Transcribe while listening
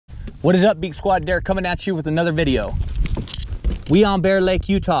What is up, Beak Squad? Derek coming at you with another video. We on Bear Lake,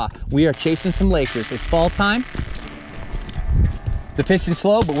 Utah. We are chasing some Lakers. It's fall time. The fishing's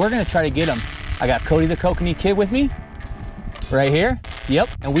slow, but we're gonna try to get them. I got Cody the Kokanee Kid with me, right here. Yep,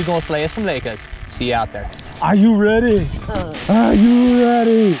 and we gonna slay us some Lakers. See you out there. Are you ready? Are you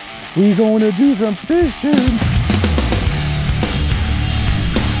ready? We gonna do some fishing.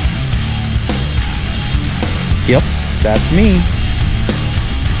 Yep, that's me.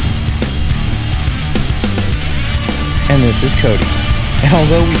 And this is Cody. And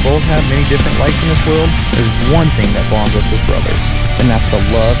although we both have many different likes in this world, there's one thing that bonds us as brothers, and that's the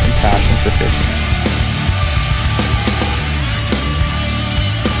love and passion for fishing.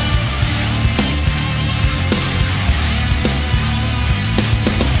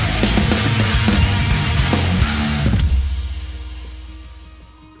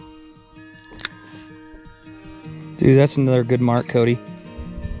 Dude, that's another good mark, Cody.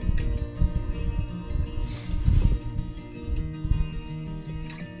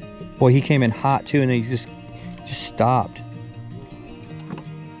 Boy, he came in hot too, and then he just stopped.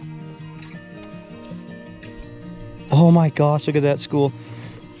 Oh my gosh, look at that school.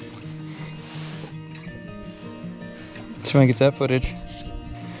 Try and get that footage.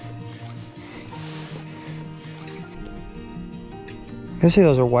 I say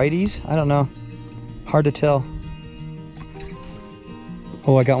those are whiteys? I don't know. Hard to tell.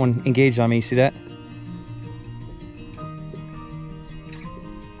 Oh, I got one engaged on me. See that?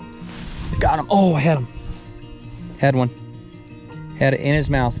 Got him. Oh, I had him. Had one. Had it in his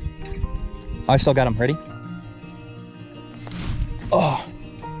mouth. I still got him. Ready? Oh.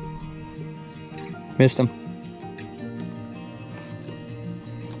 Missed him.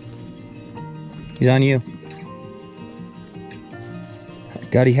 He's on you.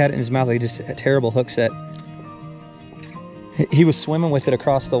 God, he had it in his mouth like just a terrible hook set. He was swimming with it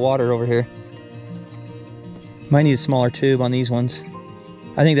across the water over here. Might need a smaller tube on these ones.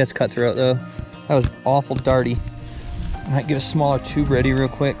 I think that's Cutthroat though. That was awful darty. I might get a smaller tube ready real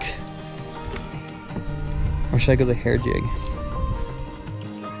quick. Or should I go the hair jig?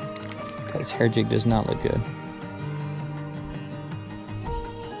 This hair jig does not look good.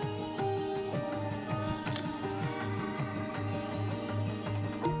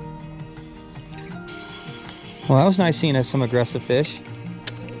 Well, that was nice seeing some aggressive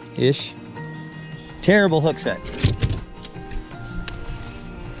fish-ish. Terrible hook set.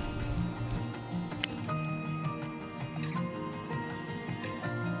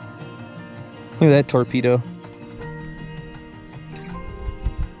 Look at that torpedo.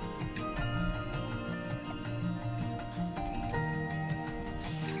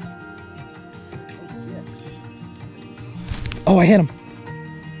 Oh, I hit him.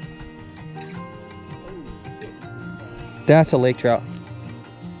 That's a lake trout.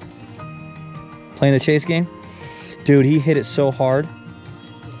 Playing the chase game? Dude, he hit it so hard.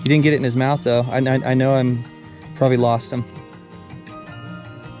 He didn't get it in his mouth though. I know I'm probably lost him.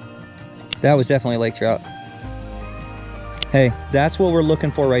 That was definitely a lake trout. Hey, that's what we're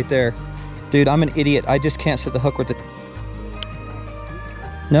looking for right there. Dude, I'm an idiot. I just can't set the hook with the...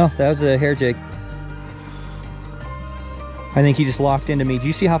 No, that was a hair jig. I think he just locked into me. Do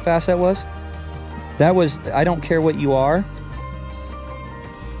you see how fast that was? That was, I don't care what you are.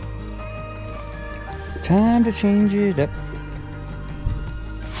 Time to change it up.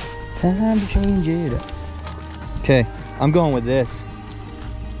 Time to change it up. Okay, I'm going with this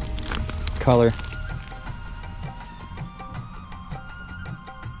color.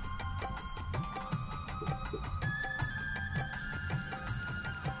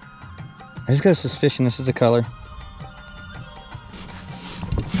 I just got a suspicion this is the color.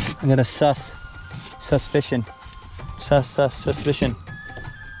 I got a suspicion. Suspicion.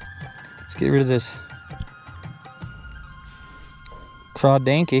 Let's get rid of this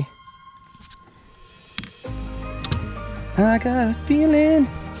crawdanky. I got a feeling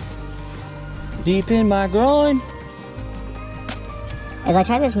deep in my groin. As I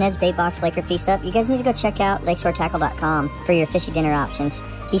tie this NEDS bait box Laker piece up, you guys need to go check out lakeshoretakle.com for your fishy dinner options.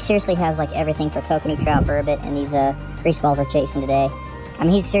 He seriously has like everything for kokanee, trout, burbot, and these grease balls we're chasing today. I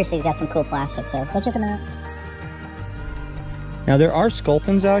mean, he's got some cool plastic, so go check him out. Now there are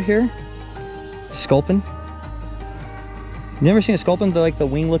sculpins out here. Sculpin. You never seen a sculpin? They're like the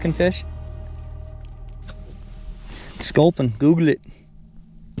wing looking fish. Sculpin, Google it.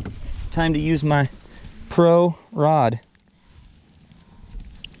 Time to use my pro rod.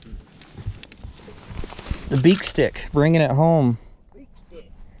 The beak stick, bringing it home.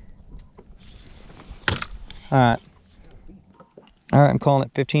 All right, I'm calling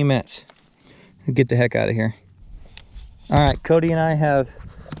it 15 minutes. Get the heck out of here. All right, Cody and I have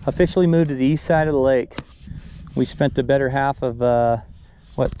Officially moved to the east side of the lake. We spent the better half of,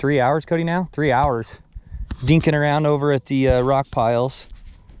 what, 3 hours, Cody, now? 3 hours dinking around over at the rock piles.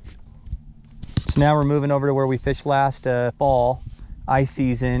 So now we're moving over to where we fished last fall, ice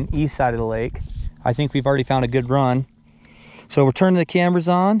season, east side of the lake. I think we've already found a good run. So we're turning the cameras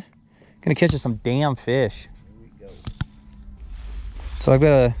on. Gonna catch us some damn fish. So I've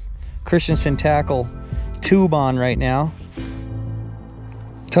got a Christenson tackle tube on right now.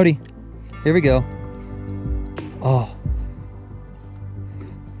 Cody, here we go. Oh,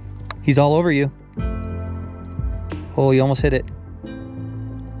 he's all over you. Oh, you almost hit it.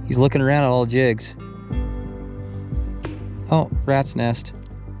 He's looking around at all jigs. Oh, rat's nest.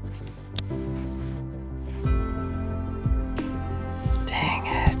 Dang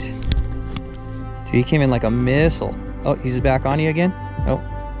it. Dude, he came in like a missile. Oh, he's back on you again? Oh,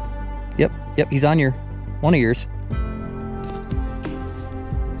 yep, he's on one of yours.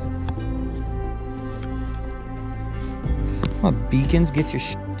 Come on, beacons, get your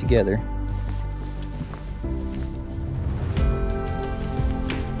shit together.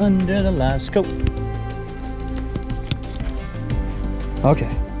 Under the live scope. Okay.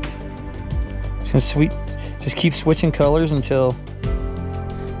 Just keep switching colors until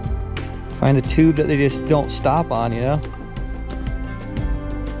find the tube that they just don't stop on, you know?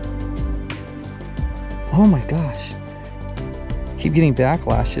 Oh my gosh. Keep getting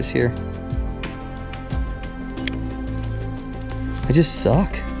backlashes here. I just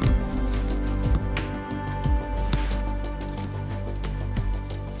suck.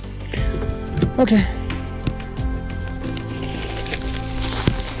 Okay.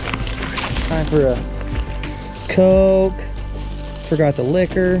 Time for a Coke. Forgot the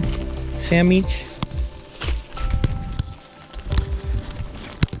liquor. Sandwich.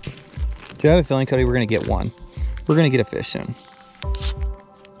 Do I have a feeling, Cody, we're gonna get one. We're gonna get a fish soon.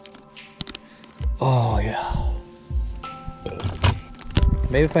 Oh yeah.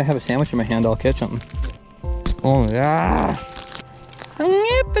 Maybe if I have a sandwich in my hand, I'll catch something. Oh yeah.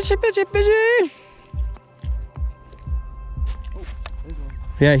 Fishy.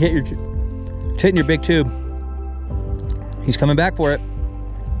 Yeah, it's hitting your big tube. He's coming back for it.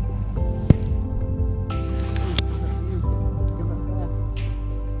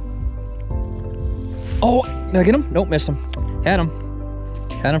 Oh, did I get him? Nope, missed him. Had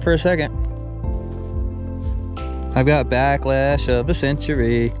him for a second. I've got backlash of the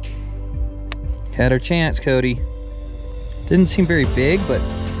century. Had our chance, Cody. Didn't seem very big, but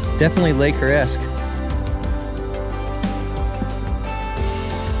definitely Laker-esque.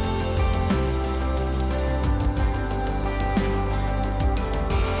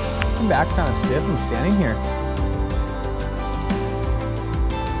 My back's kind of stiff. I'm standing here.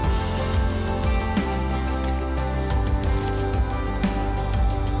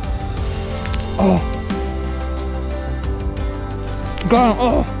 Oh. Got him.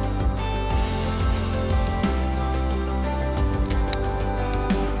 Oh.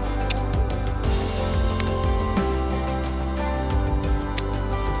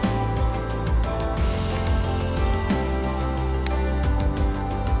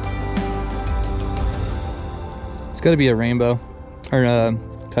 It's got to be a rainbow or a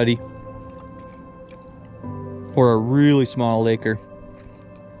cutty or a really small Laker.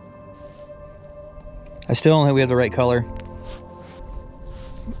 I still don't think we have the right color.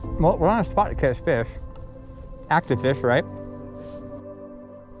 Well, we're on a spot to catch fish. Active fish, right?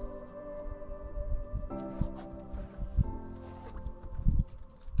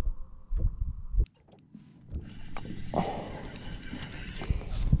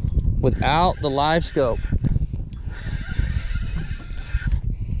 Without the live scope.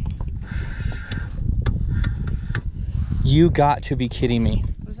 You got to be kidding me.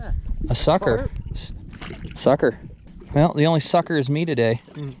 What is that? A sucker. Sucker. Well, the only sucker is me today.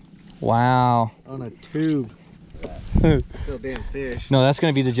 Wow. On a tube. Still damn fish. No, that's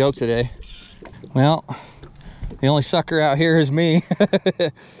going to be the joke today. Well, the only sucker out here is me.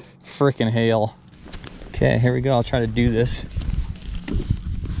 Frickin' hail. Okay, here we go. I'll try to do this.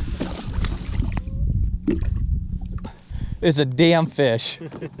 It's a damn fish.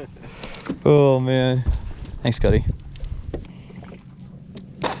 Oh, man. Thanks, Cody.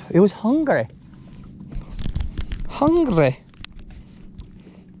 It was hungry. Hungry.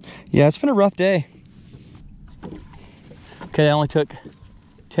 Yeah, it's been a rough day. Okay, it only took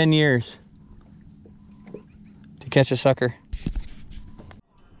 10 years to catch a sucker.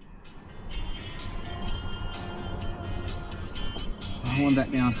 One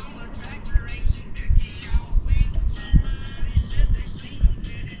back down.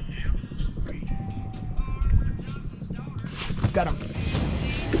 Got him.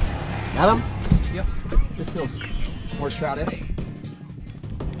 Got him? Yep. This feels more troutish.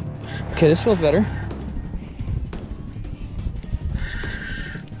 Okay, this feels better.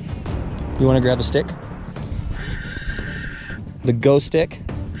 You want to grab a stick? The Go stick.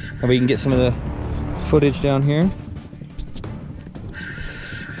 That way you can get some of the footage down here.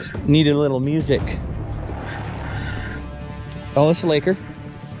 Needed a little music. Oh, it's a Laker.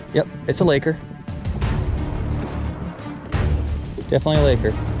 Yep, it's a Laker. Definitely a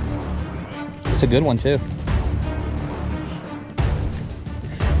Laker. It's a good one too.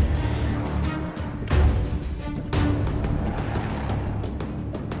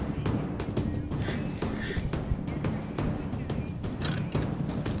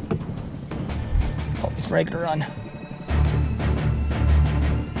 Oh, he's ready to run.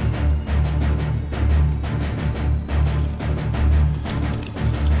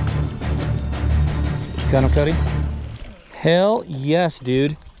 Got him, Cody? Hell yes,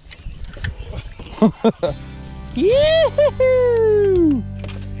 dude. Yee-hoo!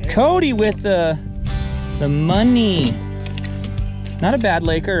 Cody with the money. Not a bad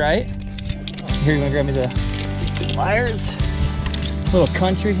Laker, right? Here, you wanna grab me the pliers? A little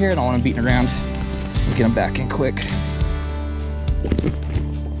country here. I don't want him beating around. We'll get him back in quick.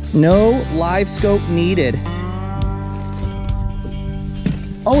 No live scope needed.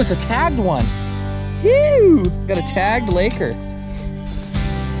 Oh, it's a tagged one. Whew! Got a tagged Laker.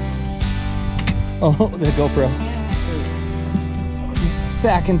 Oh, the GoPro.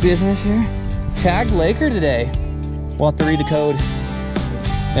 Back in business here. Tagged Laker today. We'll have to read the code.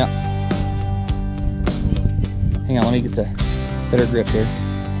 Yeah. Hang on, let me get the better grip here.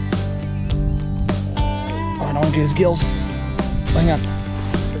 Oh, I don't want to get his gills. Hang on.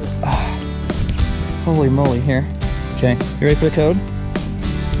 Oh, holy moly, here. Okay, you ready for the code?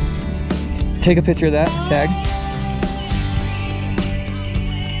 Take a picture of that tag.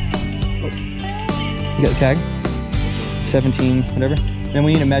 You got the tag? 17, whatever. Then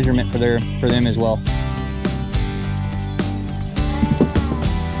we need a measurement for them as well.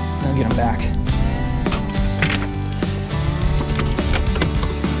 I'll get them back.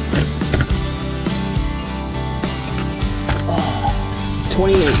 Oh,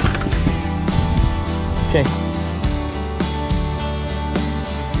 28. Okay.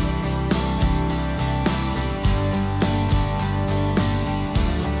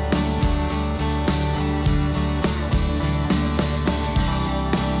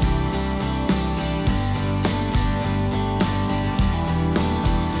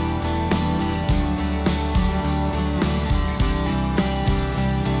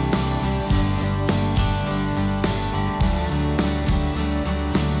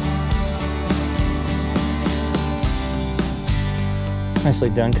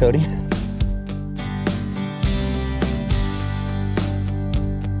 Nicely done, Cody.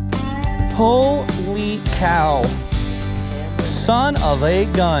 Holy cow. Son of a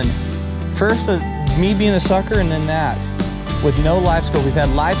gun. First me being the sucker and then that. With no live scope. We've had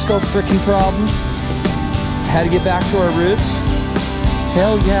live scope freaking problems. Had to get back to our roots.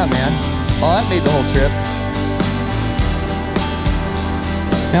 Hell yeah, man. Oh, that made the whole trip.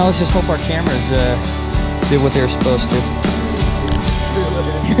 Now let's just hope our cameras did what they were supposed to.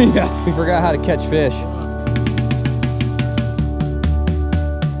 Yeah, we forgot how to catch fish.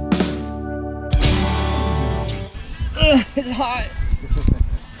 It's hot.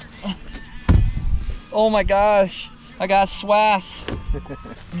 Oh my gosh, I got swass.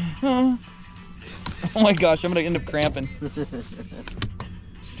 Oh my gosh, I'm gonna end up cramping.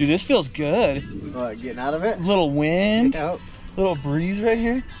 Dude, this feels good. What, getting out of it? Little wind, little breeze right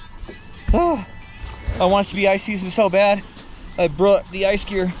here. Oh, I want us to be ice season so bad. I brought the ice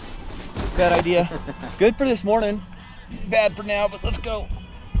gear. Bad idea. Good for this morning. Bad for now, but let's go.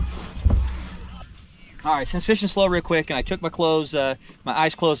 All right, since fishing slow real quick and I took my clothes, my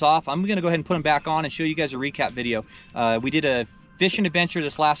ice clothes off, I'm gonna go ahead and put them back on and show you guys a recap video. We did a fishing adventure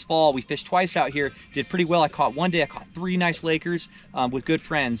this last fall. We fished twice out here, did pretty well. I caught 3 nice Lakers with good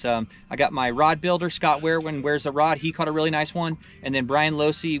friends. I got my rod builder, Scott Weirwin, Where's the Rod? He caught a really nice one. And then Brian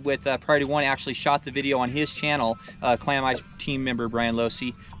Losey with Priority One actually shot the video on his channel. Clam Eyes team member Brian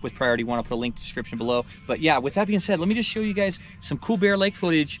Losey with Priority One. I'll put a link in the description below. But yeah, with that being said, let me just show you guys some cool Bear Lake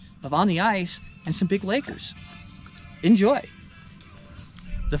footage of on the ice and some big Lakers. Enjoy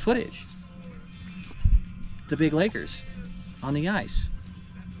the footage. The big Lakers on the ice.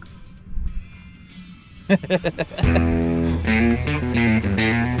 Yep.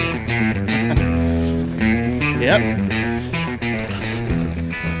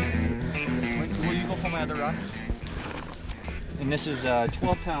 Will you go pull my other rod? And this is a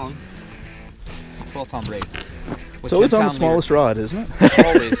 12 pound braid. It's always on the smallest rod, isn't it?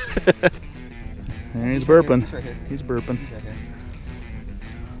 Always. And he's burping. He's right here. He's burping. He's right here.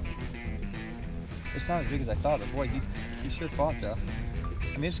 It's not as big as I thought. But boy, you sure fought though.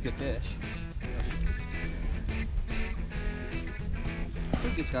 I mean, it's a good fish. I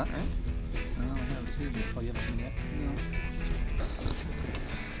think it's got, right? No, I haven't seen it. Oh, you haven't seen it yet? No.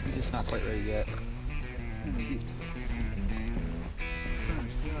 He's just not quite ready yet.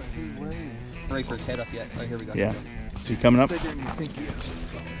 Ready for his head up yet. Oh, here we go. Yeah. Is he coming up? Bigger than you think he is.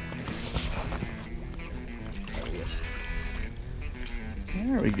 There he is.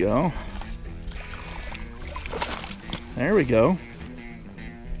 There we go. There we go.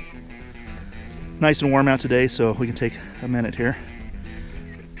 Nice and warm out today, so we can take a minute here.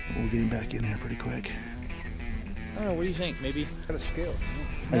 We'll get him back in here pretty quick. I don't know, what do you think? Maybe? Got a scale.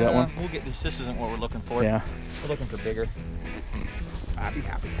 I got one. We'll get this. This isn't what we're looking for. Yeah. We're looking for bigger. I'd be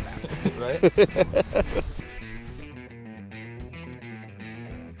happy with that.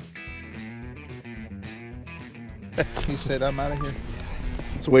 Right? He said, I'm out of here.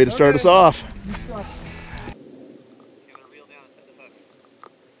 It's a way to start us off.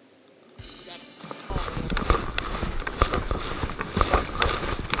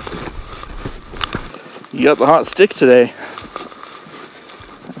 You got the hot stick today.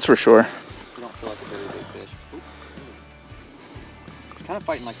 That's for sure. You don't feel like a very big fish. Oop. It's kind of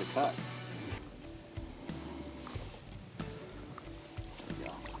fighting like a cut.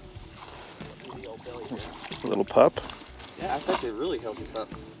 There we go. A little pup. Yeah, that's actually a really healthy pup.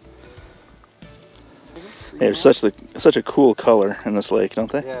 They have such a cool color in this lake,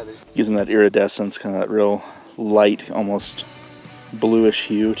 don't they? Yeah, there's Gives them that iridescence, kind of that real light, almost bluish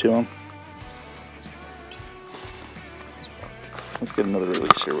hue to them. Let's get another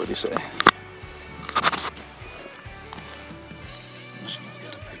release here. What do you say? This one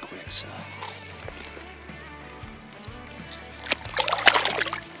got it pretty quick, so.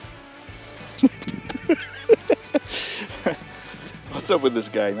 What's up with this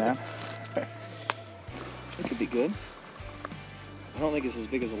guy, man? It could be good. I don't think it's as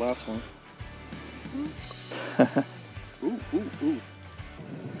big as the last one. Ooh, ooh, ooh.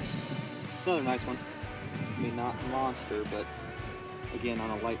 It's another nice one. I mean, not a monster, but again, on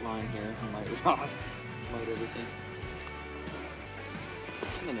a light line here, on light rod, light everything.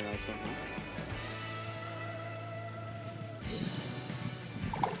 It's another nice one,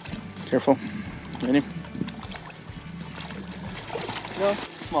 huh? Careful. Ready? No,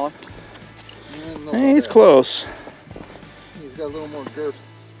 smaller. Hey, he's close. He's got a little more girth.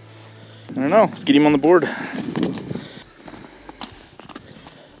 I don't know. Let's get him on the board.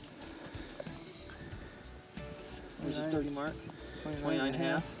 Where's the 30 mark? 29.5.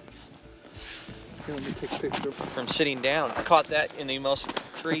 Here, let me take a picture. From sitting down. I caught that in the most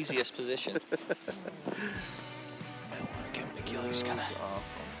craziest position. I don't want to give him a gill. He's kind of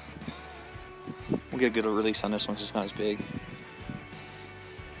awesome. We'll get a good release on this one because it's not as big.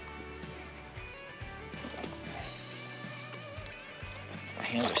 My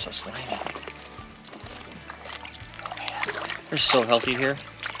hands are so slimy. Man, they're so healthy here.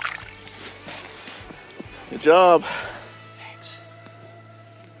 Good job. Thanks.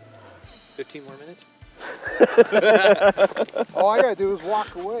 15 more minutes? All I gotta do is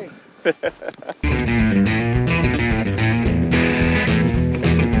walk away.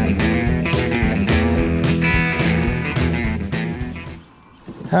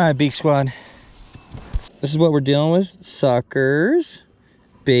 All right, Beak Squad. This is what we're dealing with. Suckers,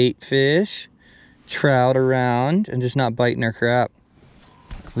 bait fish, trout around, and just not biting our crap.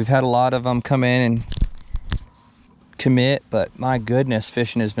 We've had a lot of them come in and commit, but my goodness,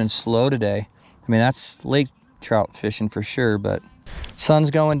 fishing has been slow today. I mean, that's lake trout fishing for sure, but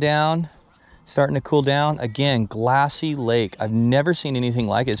sun's going down, starting to cool down. Again, glassy lake. I've never seen anything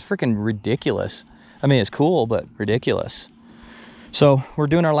like it. It's freaking ridiculous. I mean, it's cool, but ridiculous. So we're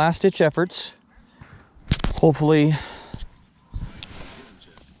doing our last ditch efforts. Hopefully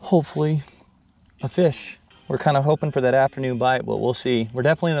a fish. We're kind of hoping for that afternoon bite, but we'll see. We're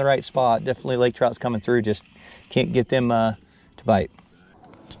definitely in the right spot. Definitely lake trout's coming through, just can't get them to bite.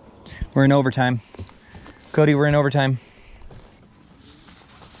 We're in overtime. Cody, we're in overtime.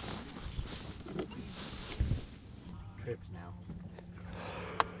 Trips now.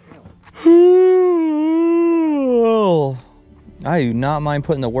 I do not mind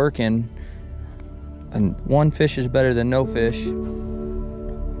putting the work in. And one fish is better than no fish.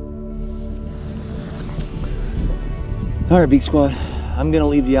 All right, Beak Squad. I'm gonna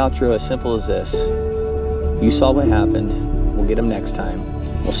leave the outro as simple as this. You saw what happened. We'll get them next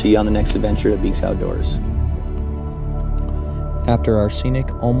time. We'll see you on the next adventure at Beeks Outdoors. After our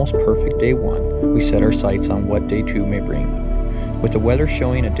scenic, almost perfect day 1, we set our sights on what day 2 may bring. With the weather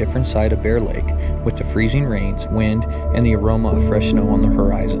showing a different side of Bear Lake, with the freezing rains, wind, and the aroma of fresh snow on the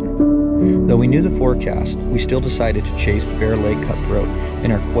horizon. Though we knew the forecast, we still decided to chase the Bear Lake Cutthroat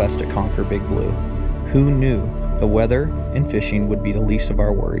in our quest to conquer Big Blue. Who knew the weather and fishing would be the least of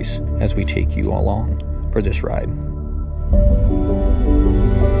our worries as we take you along for this ride.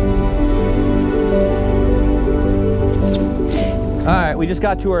 All right, we just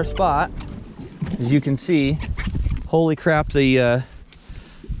got to our spot. As you can see, holy crap, the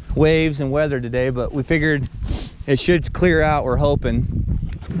waves and weather today, but we figured it should clear out, we're hoping.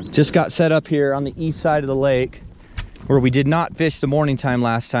 Just got set up here on the east side of the lake where we did not fish the morning time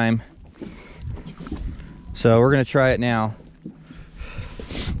last time. So we're gonna try it now.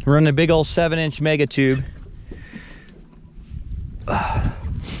 We're running a big old 7-inch mega tube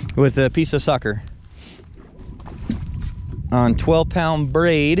with a piece of sucker on 12-pound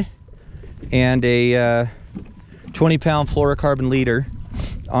braid and a 20-pound fluorocarbon leader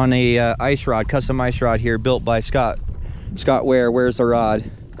on a ice rod, custom ice rod here, built by Scott Ware. Where's the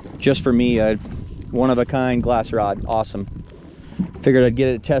rod? Just for me, a one-of-a-kind glass rod. Awesome. Figured I'd get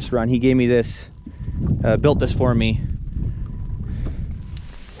it a test run. He gave me this, built this for me.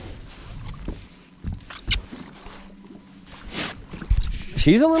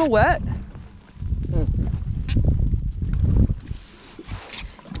 She's a little wet.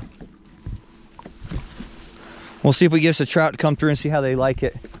 We'll see if we get us a trout to come through and see how they like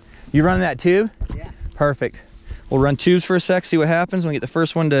it. You running that tube? Yeah. Perfect. We'll run tubes for a sec, see what happens when we get the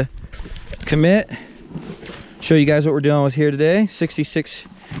first one to commit. Show you guys what we're dealing with here today. 66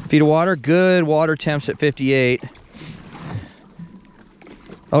 feet of water. Good water temps at 58.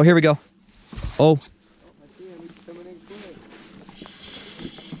 Oh, here we go. Oh. I see him. He's coming in quick.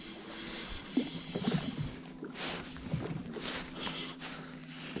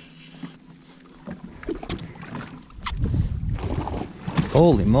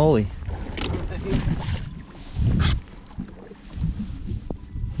 Holy moly.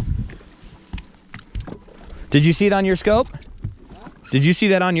 Did you see it on your scope? Did you see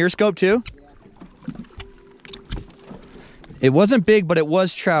that on your scope too? Yeah. It wasn't big, but it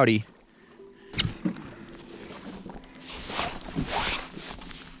was trouty.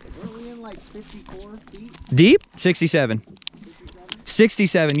 Weren't we in like 54 feet? Deep? 67.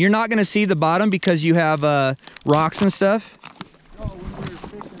 67. You're not gonna see the bottom because you have rocks and stuff. No, when we were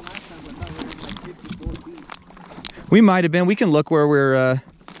fishing last time, I thought we were in like 54 feet. We might have been. We can look where we're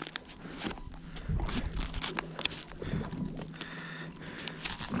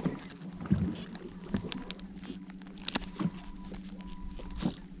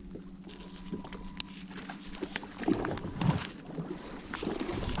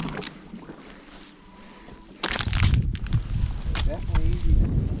Definitely easy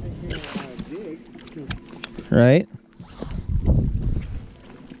to fish on a jig. right?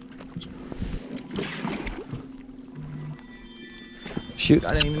 Shoot,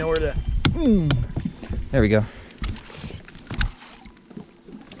 I didn't even know where to. There we go.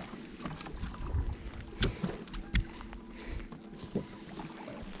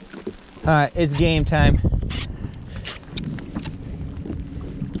 All right, it's game time.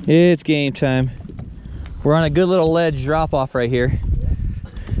 It's game time. We're on a good little ledge drop off right here.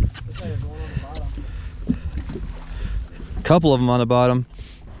 Looks like there's one on the bottom. A couple of them on the bottom.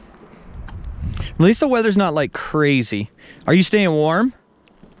 At least the weather's not like crazy. Are you staying warm?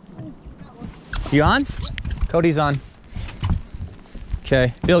 You on? Cody's on.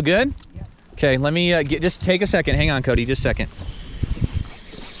 Okay, feel good? Okay, let me just take a second. Hang on, Cody, just a second.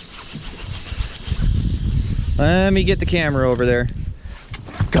 Let me get the camera over there.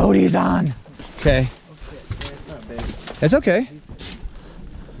 Cody's on. Okay. Oh shit, yeah, it's not big. It's okay.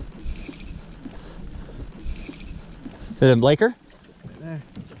 Is it a Blaker? Right there.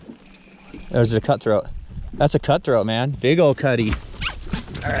 Or is it a cutthroat? That's a cutthroat, man. Big old cutty.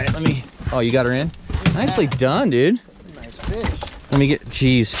 All right, let me. Oh, you got her in? Nicely done, dude. Nice fish. Let me get.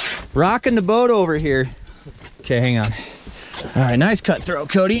 Jeez, rocking the boat over here. Okay, hang on. All right, nice cutthroat,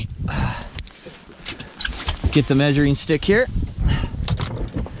 Cody. Get the measuring stick here.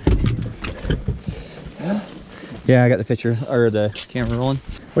 Yeah, I got the picture or the camera rolling.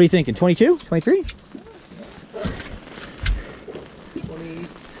 What are you thinking? 22? 23? 20.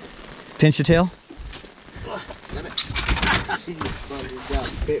 Pinch the tail. Damn it. She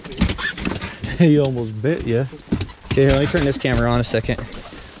just bit me. He almost bit you. Okay, here, let me turn this camera on a second.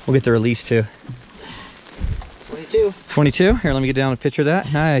 We'll get the release too. 22. 22? Here, let me get down a picture of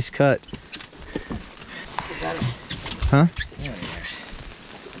that. Nice cut. Is that a... Huh?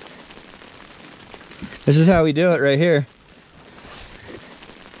 This is how we do it right here.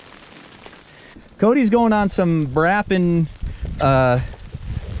 Cody's going on some brapping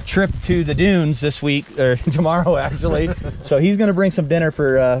trip to the dunes this week, or tomorrow actually. So he's gonna bring some dinner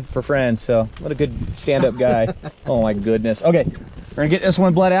for friends. So what a good stand-up guy. Oh my goodness. Okay, we're gonna get this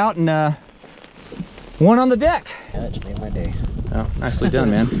one bled out and one on the deck. Yeah, that just made my day. Oh, nicely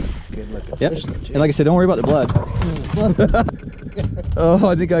done, man. Good looking Yep. fish though, too. And like I said, don't worry about the blood. Oh,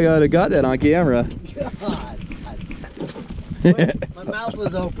 I think I got that on camera. God. My mouth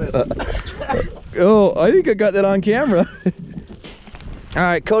was open. Oh, I think I got that on camera. All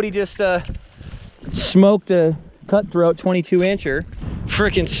right, Cody just smoked a Cutthroat 22-incher.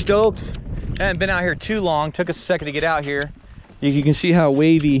 Freaking stoked. Haven't been out here too long. Took us a second to get out here. You can see how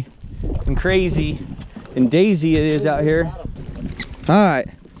wavy and crazy and daisy it is out here. All right,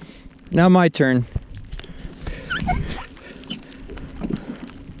 now my turn.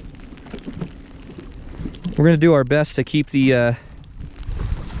 We're gonna do our best to keep the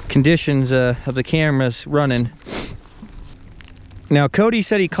conditions of the cameras running. Now Cody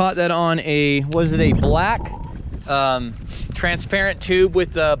said he caught that on a, was it a black transparent tube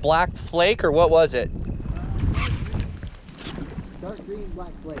with a black flake, or what was it? Dark green,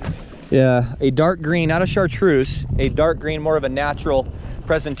 black flake. Yeah, a dark green, not a chartreuse, a dark green, more of a natural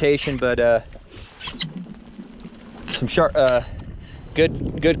presentation, but some sharp,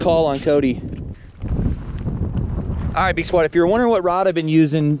 good call on Cody. All right, Beak Squad, if you're wondering what rod I've been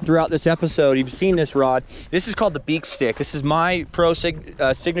using throughout this episode, you've seen this rod. This is called the Beak Stick. This is my Pro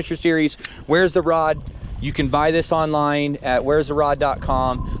Signature Series. Where's the Rod? You can buy this online at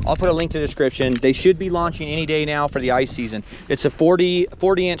where'stherod.com. I'll put a link to the description. They should be launching any day now for the ice season. It's a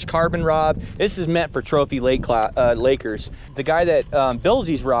 40-inch carbon rod. This is meant for trophy Lakers. The guy that builds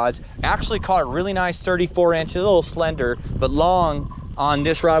these rods actually caught a really nice 34-inch, a little slender, but long, on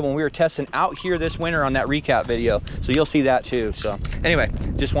this rod when we were testing out here this winter on that recap video. So you'll see that too. So anyway,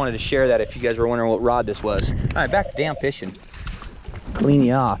 just wanted to share that if you guys were wondering what rod this was. All right, back to damn fishing. Clean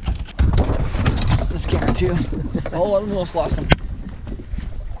you off. Just guarantee you. Oh, I almost lost him.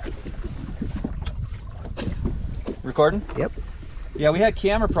 Recording? Yep. Yeah, we had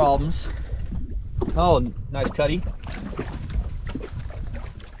camera problems. Oh, nice cutty.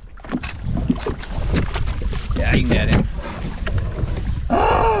 Yeah, you can get him.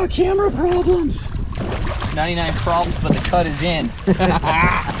 Ah, camera problems. 99 problems, but the cut is in.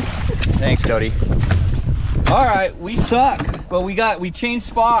 Thanks, Cody. All right, we suck, but we changed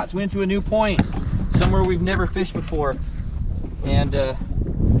spots. We went to a new point, somewhere we've never fished before, and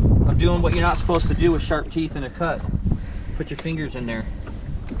I'm doing what you're not supposed to do with sharp teeth in a cut. Put your fingers in there.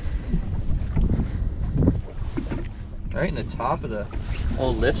 Right in the top of the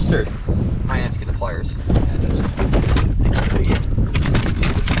old lipster. I have to get the pliers. Thanks, Cody.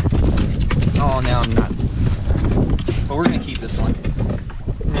 Oh, now I'm not. But we're gonna keep this one.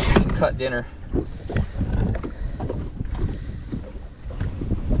 We're gonna do some cut dinner.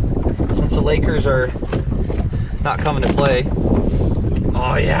 Since the Lakers are not coming to play.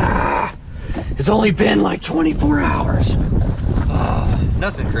 Oh yeah! It's only been like 24 hours. Oh,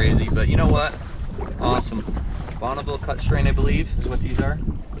 nothing crazy, but you know what? Awesome. Bonneville cut strain, I believe, is what these are.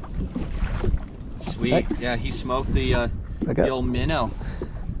 Sweet. Yeah, he smoked the old minnow.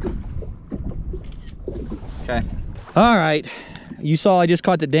 Okay. All right. You saw I just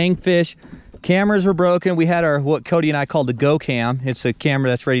caught the dang fish. Cameras were broken. We had our, what Cody and I called the Go Cam. It's a camera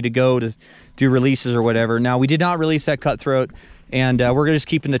that's ready to go to do releases or whatever. Now, we did not release that Cutthroat, and we're just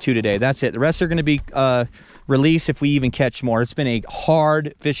keeping the two today. That's it. The rest are going to be released if we even catch more. It's been a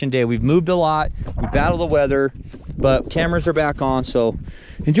hard fishing day. We've moved a lot. We battled the weather, but cameras are back on, so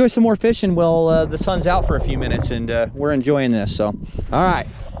enjoy some more fishing while the sun's out for a few minutes, and we're enjoying this. So, all right.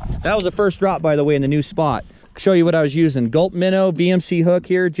 That was the first drop, by the way, in the new spot. Show you what I was using. Gulp minnow, BMC hook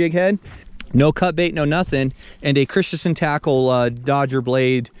here, jig head. No cut bait, no nothing. And a Christenson tackle Dodger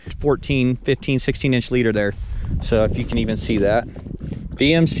blade, 14, 15, 16-inch leader there. So if you can even see that.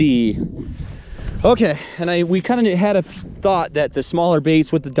 BMC. Okay, and we kind of had a thought that the smaller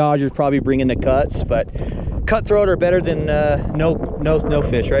baits with the Dodgers probably bring in the cuts, but Cutthroat are better than no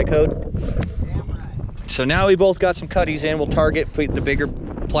fish, right, Code? So now we both got some cutties in. We'll target, put the bigger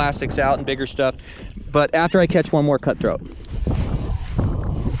plastics out and bigger stuff, but after I catch one more Cutthroat.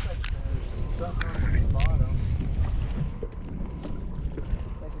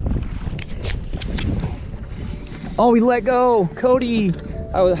 Oh, we let go, Cody.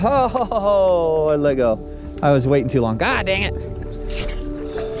 I was, I let go. I was waiting too long. God dang it.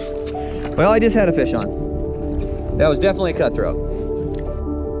 Well, I just had a fish on. That was definitely a Cutthroat.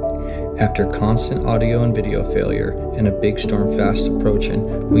 After constant audio and video failure and a big storm fast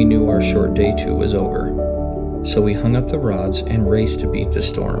approaching, we knew our short day 2 was over. So we hung up the rods and raced to beat the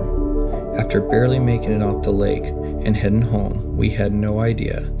storm. After barely making it off the lake and heading home, we had no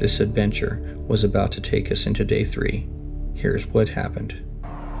idea this adventure was about to take us into day 3. Here's what happened.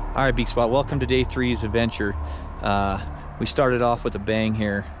 All right, Beak Squad, welcome to day 3's adventure. We started off with a bang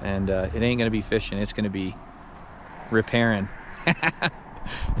here, and it ain't gonna be fishing, it's gonna be repairing.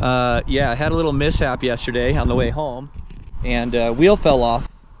 Yeah, I had a little mishap yesterday on the way home, and wheel fell off.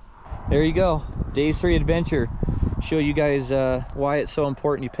 There you go, day 3 adventure. Show you guys why it's so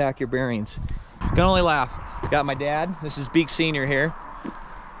important you pack your bearings. Can only laugh. Got my dad, this is Beak Senior here,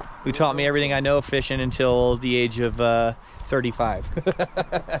 who taught me everything I know of fishing until the age of 35,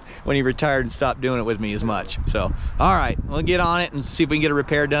 when he retired and stopped doing it with me as much. So, all right, we'll get on it and see if we can get a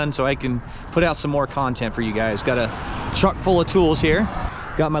repair done so I can put out some more content for you guys. Got a truck full of tools here.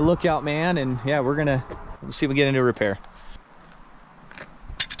 Got my lookout man, and yeah, we'll see if we can get into a repair.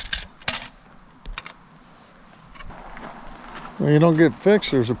 Well, you don't get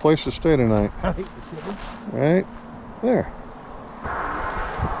fixed, there's a place to stay tonight. Right there.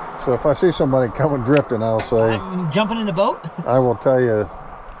 So if I see somebody coming drifting, I'll say, I'm jumping in the boat? I will tell you,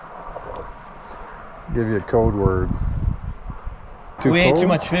 give you a code word. We ate too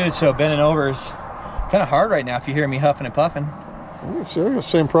much food, so bending over is kind of hard right now if you hear me huffing and puffing. Are you serious?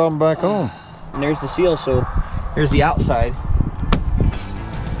 Same problem back home. And there's the seal, so here's the outside.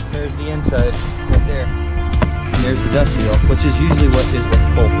 There's the inside, right there. And there's the dust seal, which is usually what is the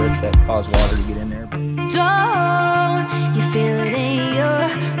culprits that cause water to get in there. Don't you feel it in your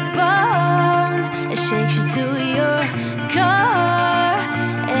bones? It shakes you to your core,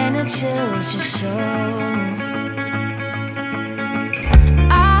 and it chills your soul.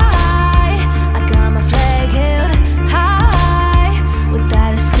 I got my flag held high,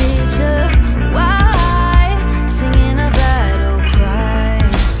 without a stitch of white, singing a battle cry,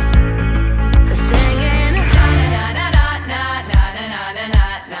 singing na na na na na na na na na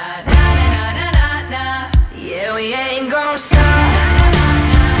na na na na. Yeah, we ain't gonna stop.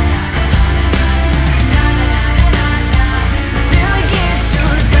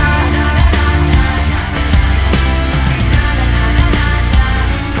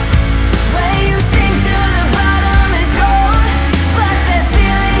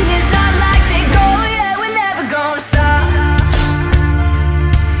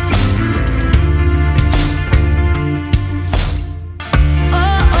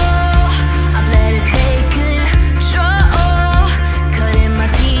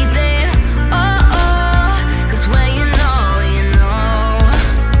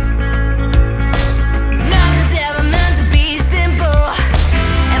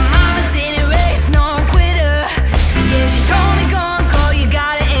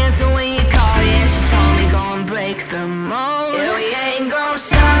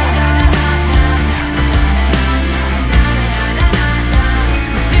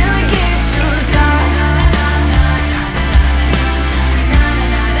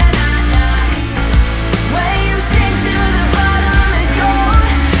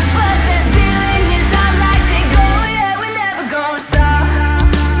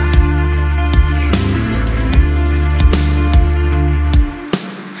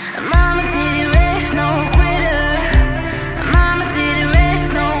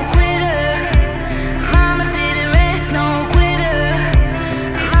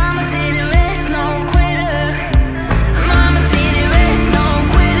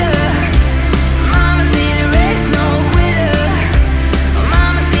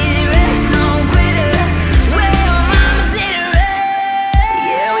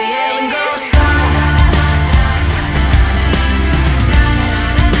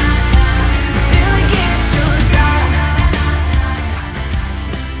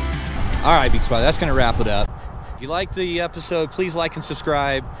 All right, Beak Squad, that's gonna wrap it up. If you liked the episode, please like and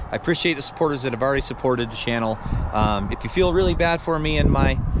subscribe. I appreciate the supporters that have already supported the channel. If you feel really bad for me and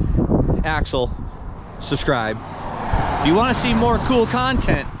my axle, subscribe. If you want to see more cool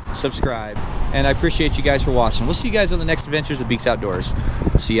content, subscribe. And I appreciate you guys for watching. We'll see you guys on the next adventures of Beaks Outdoors.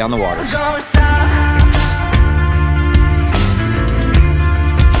 See you on the waters.